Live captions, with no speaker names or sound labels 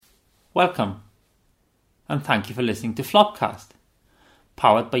Welcome, and thank you for listening to Flopcast,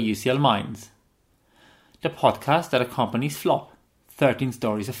 powered by UCL Minds, the podcast that accompanies Flop, 13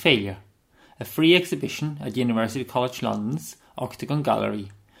 Stories of Failure, a free exhibition at University College London's Octagon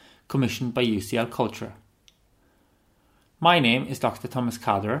Gallery, commissioned by UCL Culture. My name is Dr. Thomas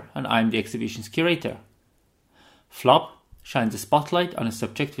Caderer, and I'm the exhibition's curator. Flop shines a spotlight on a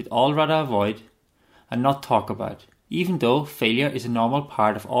subject we'd all rather avoid and not talk about, even though failure is a normal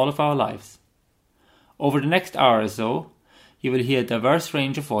part of all of our lives. Over the next hour or so, you will hear a diverse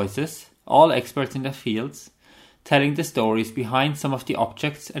range of voices, all experts in their fields, telling the stories behind some of the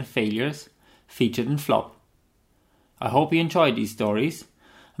objects and failures featured in Flop. I hope you enjoyed these stories,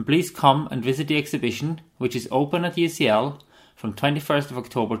 and please come and visit the exhibition, which is open at UCL from 21st of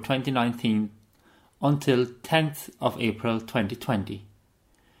October 2019 until 10th of April 2020.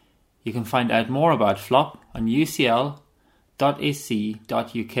 You can find out more about Flop on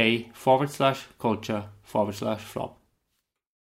ucl.ac.uk/culture/flop.